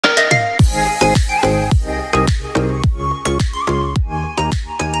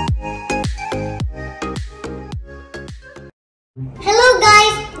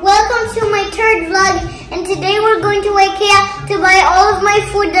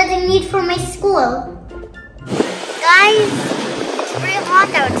need for my school. Guys, it's very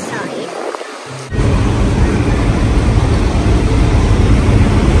hot outside.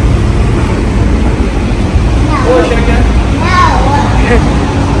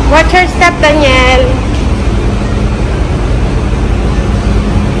 No. Watch your step, Daniel.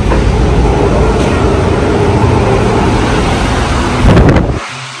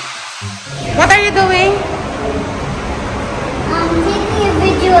 What are you doing? I'm taking a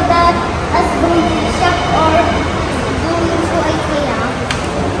video about us going to the shop or going to IKEA.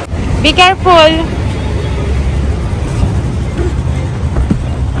 Be careful.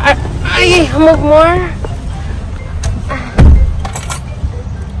 Ay, move more.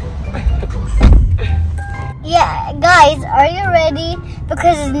 Yeah, guys, are you ready?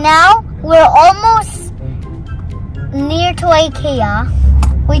 Because now we're almost near to IKEA.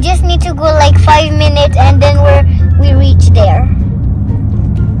 We just need to go like 5 minutes and then we reach there.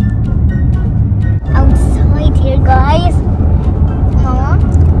 Outside here, guys. Mama,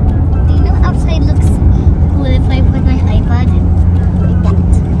 do you know outside looks cool if I put my iPad like that?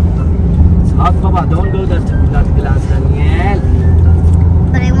 It's hot, Papa. Don't do that glass, Daniel.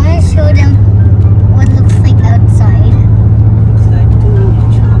 But I want to show them what it looks like outside. It's like too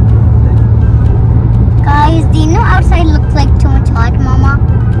much hot. Guys, do you know outside looks like too much hot, Mama?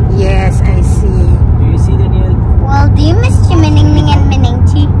 Yes, I see. Do you see, Daniel? Well, do you miss Chiminingning and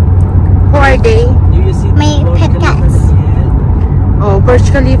Miningchi? Who are they? Do you see My the pet Burj Khalifa, cats. Daniel? Oh,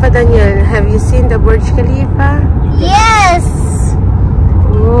 Burj Khalifa, Daniel. Have you seen the Burj Khalifa? Yes!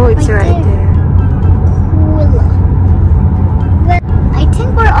 Oh, it's Right right there. there. Cool. But I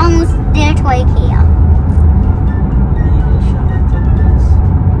think we're almost there to IKEA. Maybe shut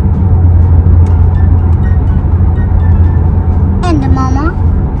And Mama,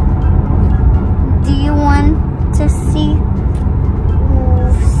 do you want to see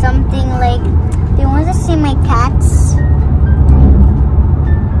something like, do you want to see my cats?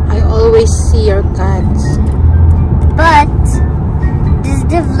 I always see your cats. But does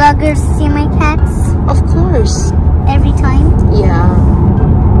the vlogger see my cats Of course. every time? Yeah.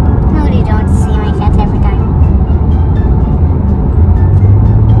 No, they don't see my cats every time.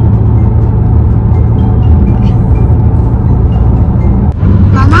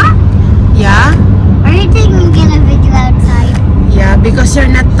 Mama, Yeah? are you taking again a video outside? Yeah, because you're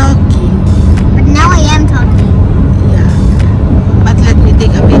not talking. But now I am talking. Yeah. But let me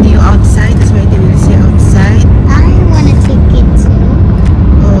take a video outside. That's why they will see outside. I want to take it too.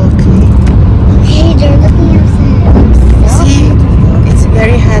 Okay. Hey, they're looking outside. So, See? It's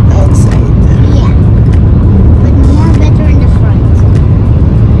very hot outside. yeah. But more better in the front.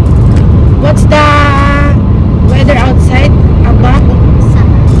 What's the weather outside? Above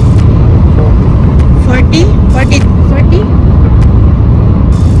Summer. 40? 40?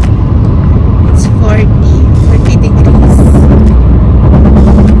 It's 40 degrees.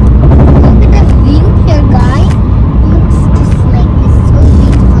 Look at the view here, guys. It looks just like this. So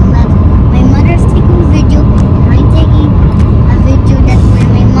beautiful that my mother's taking video and I'm taking a video that where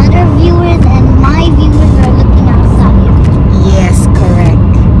my mother viewers and my viewers are looking outside. Yes,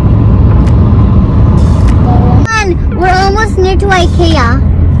 correct. And we're almost near to IKEA.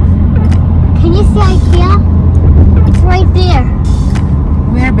 Can you see IKEA? It's right there.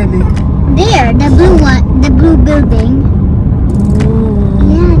 Where, baby? There, the blue one, the blue building.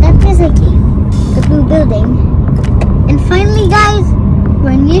 Yeah, that is IKEA. The blue building. And finally, guys,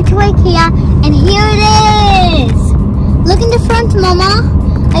 we're near to IKEA, and here it is. Look in the front, Mama.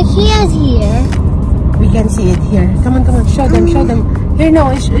 IKEA's here. We can see it here. Come on, show them, show them. Here, no,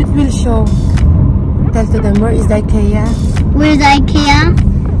 it will show. Tell to them, where is the IKEA? Where's IKEA?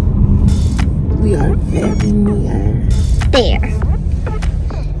 We are very near. There.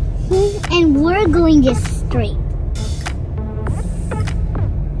 And we're going just straight.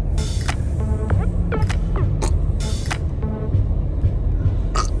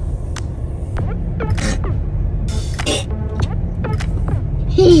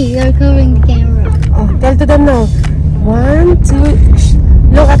 Hey, you're covering the camera. Oh, tell to them now. 1, 2,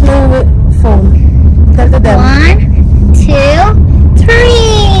 look at my phone. Tell to them. 1, 2, 3.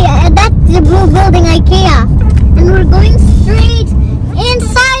 That's the blue building, IKEA. And we're going straight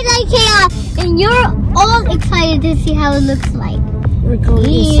inside IKEA. And you're all excited to see how it looks like. We're going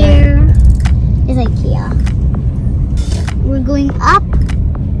Here is IKEA. We're going up,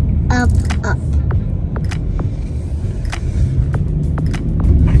 up, up.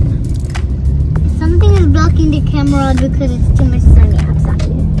 Something is blocking the camera because it's too much sunny outside.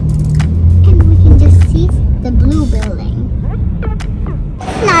 And we can just see the blue building.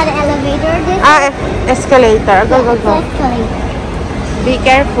 It's not an elevator. This escalator. Go, go, is go. escalator. Be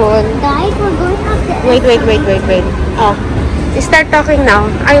careful. Guys, we're going up the Wait. Oh, start talking now.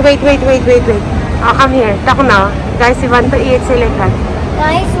 Ay, wait. Oh, come here. Talk now. Guys, we want to eat silicon.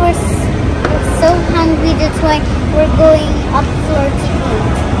 Guys, we're so hungry. That's why we're going up floor to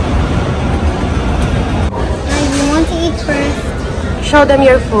eat. Guys, we want to eat first. Show them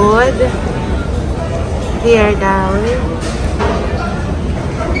your food. Here, down.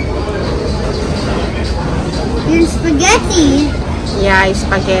 And spaghetti. Yeah,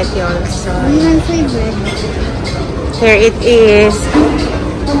 spaghetti also. My favorite. Here it is.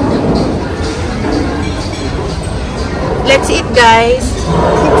 Let's eat, guys.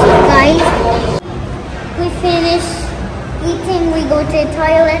 Let's eat, guys. We finished eating. We go to the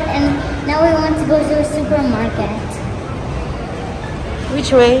toilet, and now we want to go to a supermarket.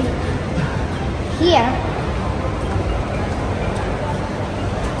 Which way? Here.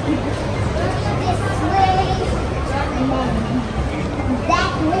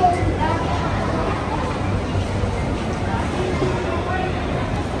 That way.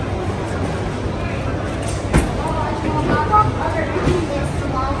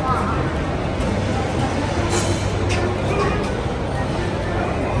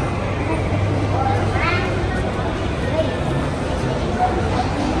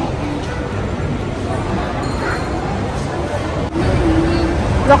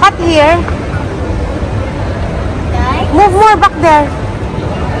 Look at here. Guys, Move more back there.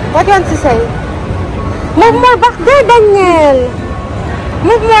 What do you want to say? Move more back there, Daniel.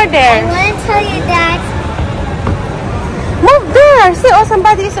 Move more I there. want to tell you that Move there. See, oh,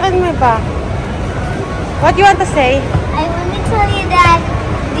 somebody is on my back. What do you want to say? I want to tell you that,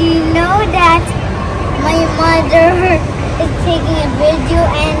 do you know that my mother is taking a video,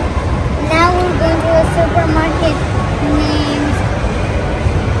 and now we're going to a supermarket named,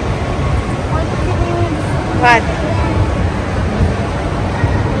 what's the name? What?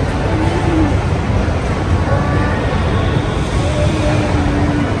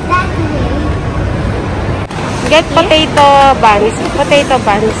 That way. Get potato buns. Potato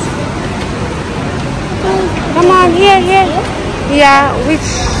buns. Come on, here. Yeah, which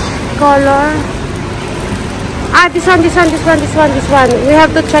color? Ah, this one. We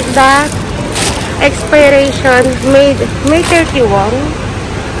have to check the expiration. May 31.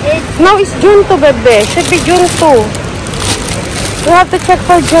 No, it's June 2, bebe. Should be June 2. We have to check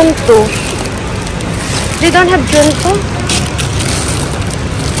for June 2. They don't have June 2?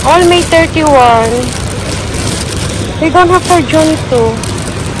 All May 31. They don't have for June 2.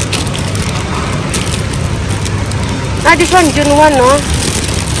 Ah, this one, June 1, no?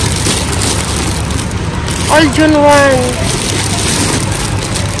 All June 1.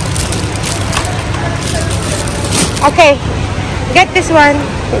 Okay. Get this one.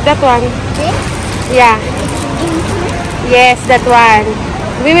 That one. This? Yeah. Yes, that one.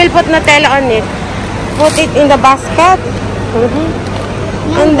 We will put Nutella on it. Put it in the basket.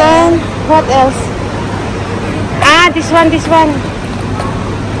 And then, what else? Ah, this one.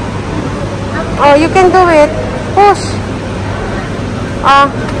 Oh, you can do it. Push.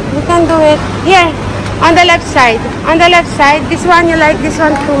 You can do it. Here, on the left side. This one, you like this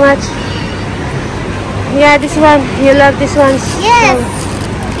one too much. Yeah, this one. You love this one. Yes.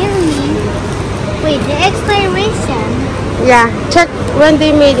 Give me. Wait, the expiration. Yeah, check when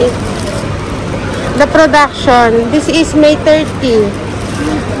they made it. The production. This is May 30.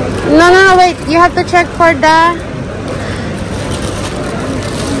 No, wait. You have to check for the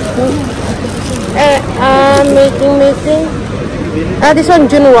making. This one,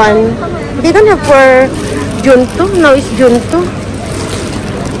 June 1. They don't have for June 2. No, it's June 2.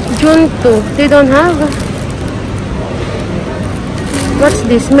 June 2. They don't have. What's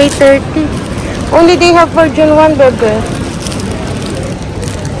this? May 30. Only they have for June 1, baby.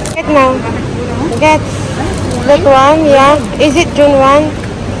 Get now. Get that one, yeah. Is it June 1?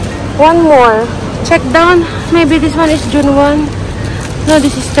 One more. Check down. Maybe this one is June 1. No,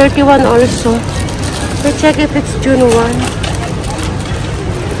 this is 31 also. We check if it's June 1.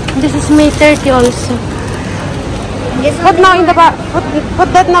 This is May 30 also. Put now in the put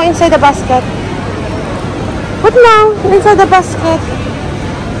that now inside the basket. Put now inside the basket.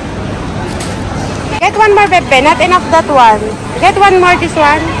 Get one more, Bebe. Not enough that one. Get one more, this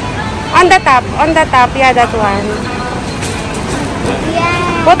one. On the top. Yeah, that one.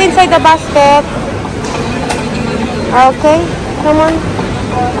 Yeah. Put inside the basket. Okay. Come on.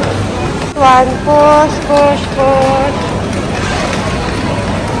 One. Push.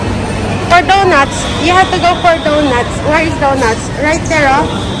 For donuts, you have to go for donuts. Where is donuts? Right there, oh.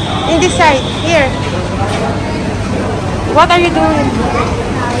 In this side. Here. What are you doing?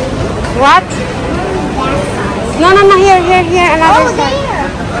 What? No. Here. Another side.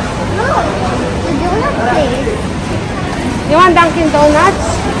 You want Dunkin' Donuts?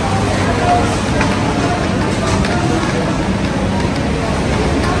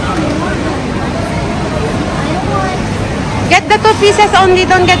 Get the 2 pieces only,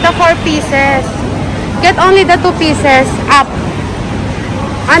 don't get the 4 pieces. Get only the 2 pieces. Up.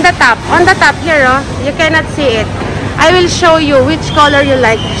 On the top here, oh. You cannot see it. I will show you which color you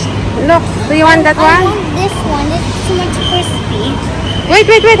like. Look, do you want that I one? want this one. It's too much crispy. Wait,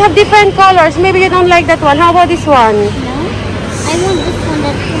 have different colors. Maybe you don't like that one. How about this one? No? I want this one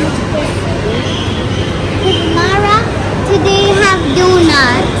that's too much crispy. Because Mara today have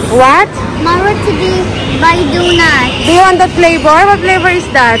donuts. What? Mara today buy donuts. Do you want that flavor? What flavor is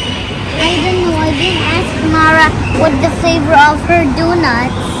that? I don't know. I didn't ask Mara what the flavor of her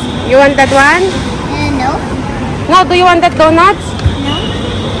donuts. You want that one? No. No, do you want that donuts? No.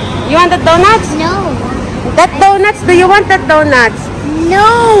 You want that donuts? No. That donuts, do you want that donuts? No.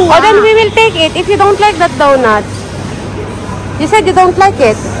 Oh, then we will take it if you don't like that donuts. You said you don't like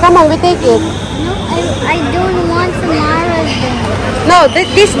it. Come on, we take it. No, I don't want Mara's donuts. No,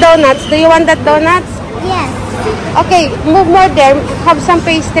 these donuts. Do you want that donuts? Yes. Okay, move more there. Have some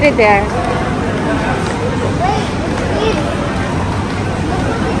pastry there.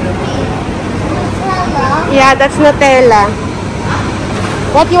 Yeah, that's Nutella.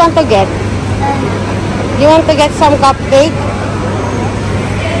 What you want to get? You want to get some cupcake?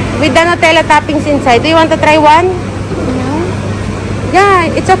 With the Nutella toppings inside. Do you want to try one? No. Yeah,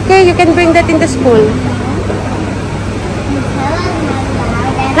 it's okay. You can bring that in the school.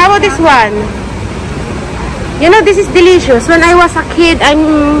 How about this one? You know, this is delicious. When I was a kid,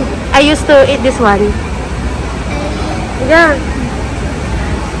 I used to eat this one. Yeah.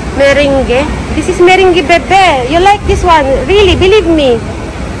 Merengue. This is merengue bebe. You like this one? Really, believe me.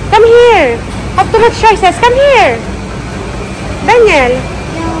 Come here. Have too much choices. Come here. Daniel.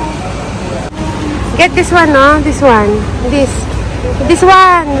 Get this one, no? This one. This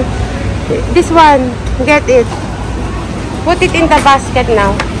one. This one. Get it. Put it in the basket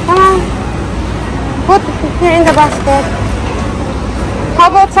now. Come on. Put it here in the basket. How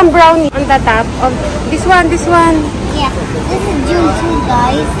about some brownie on the top of this one? This one. Yeah, this is June 2,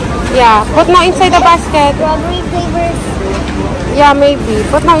 guys. Yeah, put now inside the basket. Strawberry flavors. Yeah, maybe.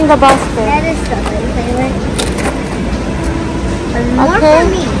 Put now in the basket. That is strawberry flavor. More Okay. for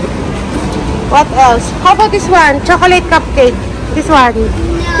me. What else? How about this one? Chocolate cupcake. This one.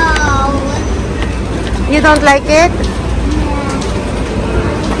 No. You don't like it?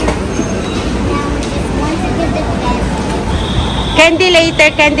 Want to give it back. Candy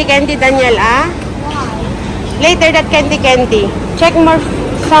later. Candy, Daniel, ah? Why? Later that candy. Check more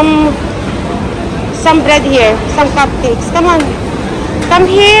some bread here. Some cupcakes. Come on. Come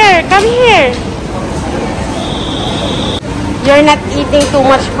here. You're not eating too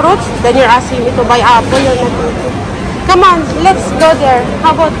much fruits? Then you're asking me to buy apple. You're not eating. Come on, let's go there.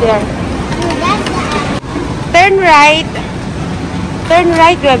 How about there? Dude, that's the apple. Turn right. Turn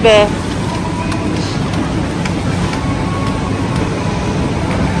right, bebe.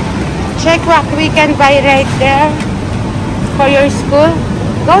 Check what we can buy right there for your school.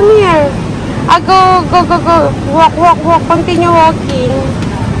 Go near. Go. Walk. Continue walking.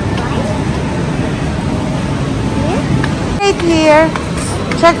 Right here.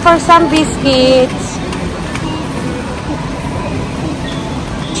 Check for some biscuits.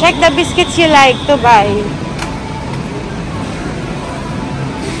 Check the biscuits you like to buy.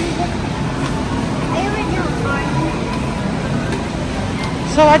 I already know orange.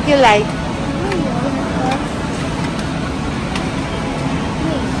 So what you like?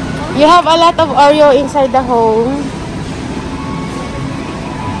 You have a lot of Oreo inside the home.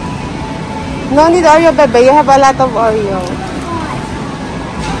 No need Oreo, bebe. You have a lot of Oreo.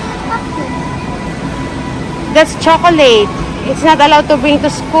 That's chocolate. It's not allowed to bring to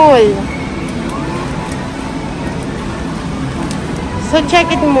school. So check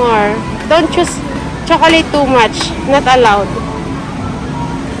it more. Don't choose chocolate too much. Not allowed.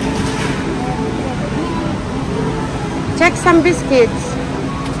 Check some biscuits.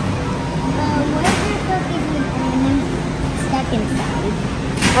 What if your cookies with M&M's stuck inside?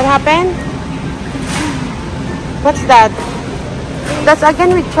 What happened? What's that? That's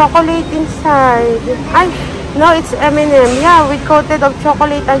again with chocolate inside. No, it's M&M. Yeah, with coated of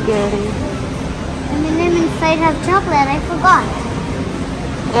chocolate again. M&M inside have chocolate. I forgot.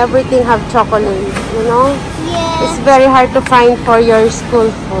 Everything have chocolate, you know? Yeah. It's very hard to find for your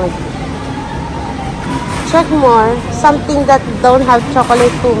school food. Check more. Something that don't have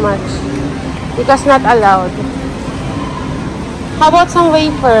chocolate too much. Because not allowed. How about some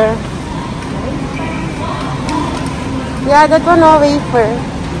wafer? Yeah, that one, no wafer.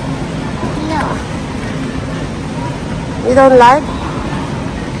 No. You don't like?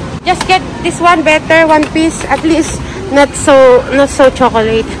 Just get this one better, one piece at least. Not so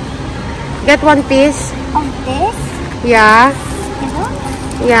chocolate. Get one piece. Of this? Yeah.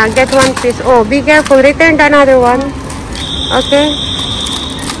 Skittles? Yeah, get one piece. Oh, be careful. Return the another one. Okay.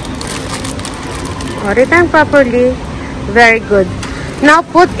 Oh, return properly. Very good. Now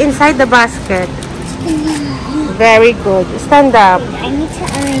put inside the basket. Very good. Stand up. I need to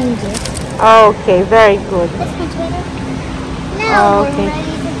arrange it. Okay, very good. That's much better. Now Okay. we're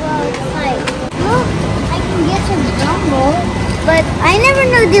ready to go outside. Look, I can get some gumball, but I never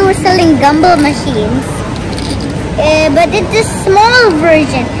knew they were selling gumball machines. But it's a small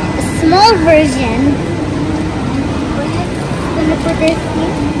version. A small version. Gonna put this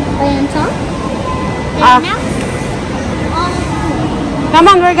right on top. Ah. And now, Come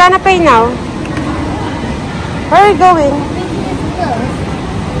on, we're gonna pay now. Where are we going? close.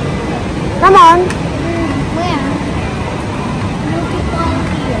 Come on. Where? No people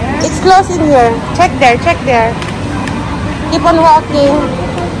here. It's close in here. Check there, check there. Keep on walking.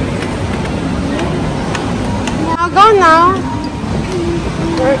 Now go now.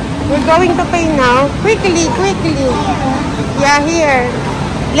 We're going to pay now. Quickly, quickly. Yeah, here.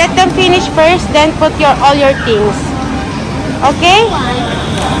 Let them finish first, then put all your things. Okay?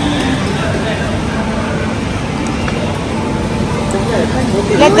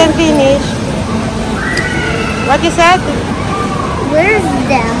 Let them finish. What you said? Where's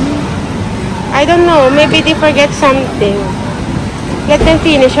them? I don't know. Maybe they forget something. Let them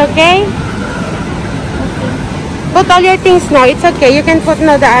finish, okay? Put all your things now. It's okay. You can put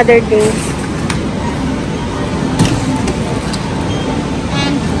now the other things.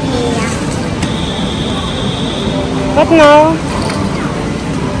 And yeah. What now?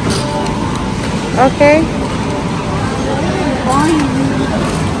 Okay.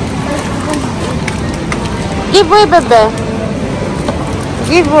 Give way, bebe.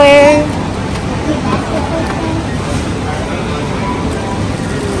 Give way.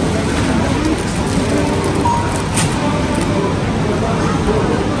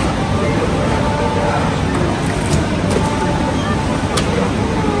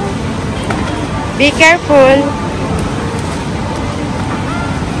 Be careful.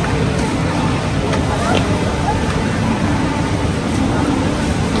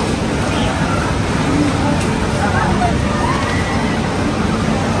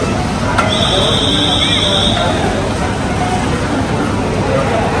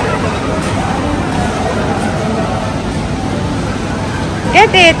 Get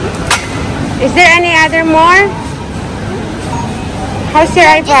it. Is there any other more? How's your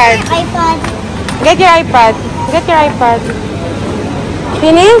iPad? iPad. Get your iPad. Get your iPad.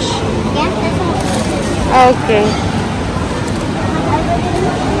 Finish? Yeah, that's all. Okay.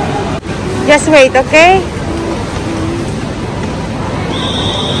 Just wait, okay?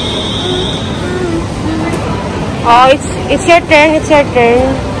 Oh, it's your turn. It's your turn.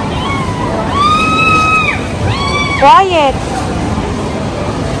 Quiet.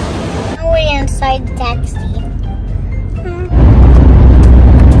 Now we're inside the taxi.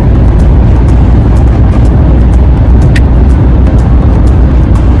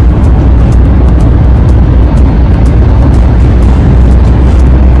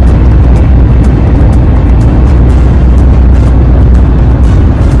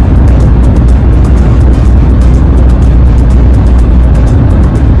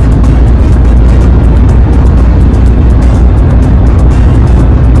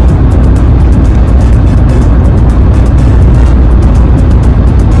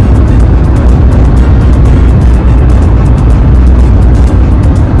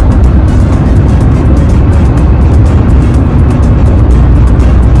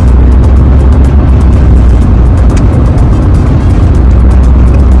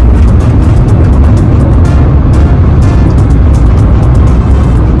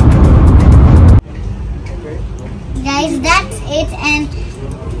 Guys, that's it, and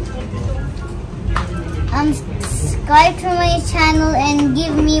subscribe to my channel and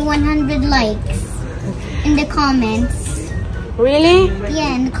give me 100 likes in the comments. Really?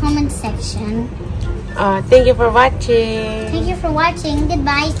 Yeah, in the comment section. Thank you for watching. Thank you for watching.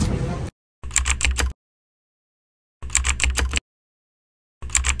 Goodbye.